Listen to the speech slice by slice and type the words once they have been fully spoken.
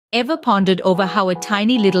Ever pondered over how a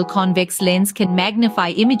tiny little convex lens can magnify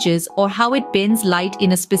images or how it bends light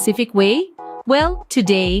in a specific way? Well,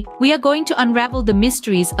 today, we are going to unravel the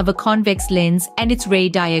mysteries of a convex lens and its ray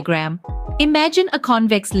diagram. Imagine a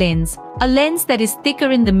convex lens, a lens that is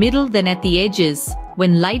thicker in the middle than at the edges.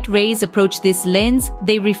 When light rays approach this lens,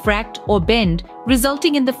 they refract or bend,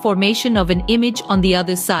 resulting in the formation of an image on the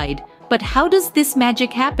other side. But how does this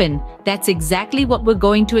magic happen? That's exactly what we're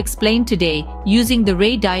going to explain today, using the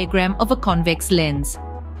ray diagram of a convex lens.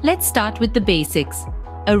 Let's start with the basics.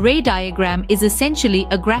 A ray diagram is essentially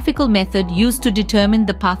a graphical method used to determine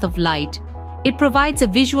the path of light. It provides a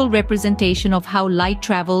visual representation of how light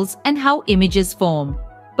travels and how images form.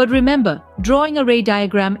 But remember, drawing a ray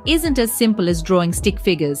diagram isn't as simple as drawing stick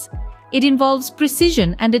figures. It involves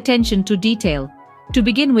precision and attention to detail. To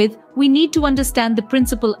begin with, we need to understand the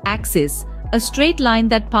principal axis, a straight line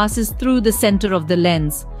that passes through the center of the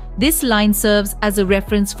lens. This line serves as a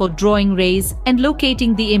reference for drawing rays and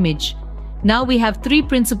locating the image. Now we have three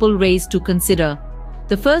principal rays to consider.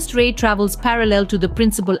 The first ray travels parallel to the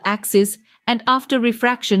principal axis, and after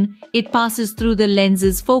refraction, it passes through the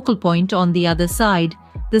lens's focal point on the other side.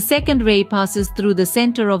 The second ray passes through the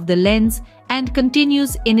center of the lens and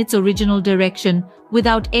continues in its original direction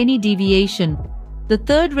without any deviation. The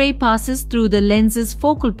third ray passes through the lens's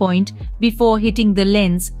focal point before hitting the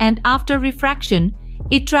lens, and after refraction,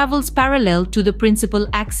 it travels parallel to the principal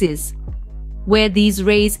axis. Where these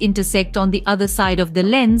rays intersect on the other side of the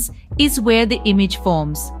lens is where the image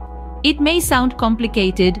forms. It may sound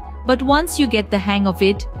complicated, but once you get the hang of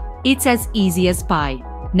it, it's as easy as pie.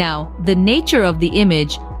 Now, the nature of the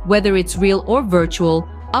image, whether it's real or virtual,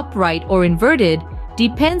 upright or inverted,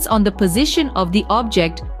 depends on the position of the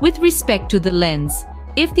object with respect to the lens.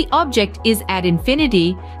 If the object is at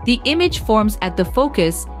infinity, the image forms at the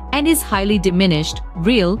focus and is highly diminished,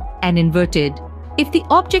 real, and inverted. If the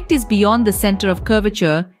object is beyond the center of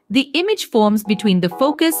curvature, the image forms between the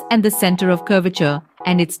focus and the center of curvature,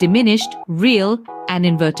 and it's diminished, real, and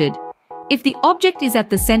inverted. If the object is at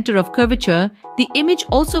the center of curvature, the image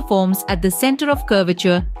also forms at the center of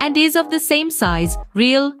curvature and is of the same size,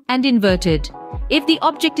 real, and inverted. If the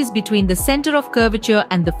object is between the center of curvature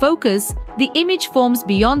and the focus, the image forms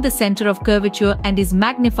beyond the center of curvature and is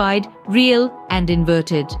magnified, real, and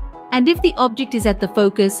inverted. And if the object is at the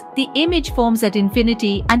focus, the image forms at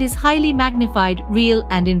infinity and is highly magnified, real,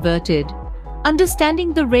 and inverted.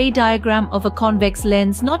 Understanding the ray diagram of a convex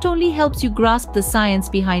lens not only helps you grasp the science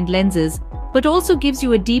behind lenses, but also gives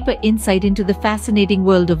you a deeper insight into the fascinating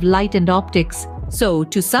world of light and optics. So,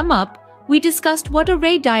 to sum up, we discussed what a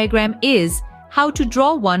ray diagram is, how to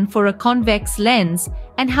draw one for a convex lens,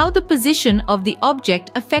 and how the position of the object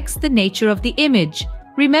affects the nature of the image.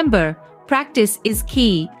 Remember, practice is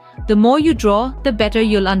key. The more you draw, the better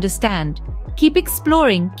you'll understand. Keep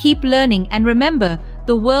exploring, keep learning, and remember,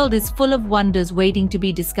 the world is full of wonders waiting to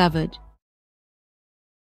be discovered.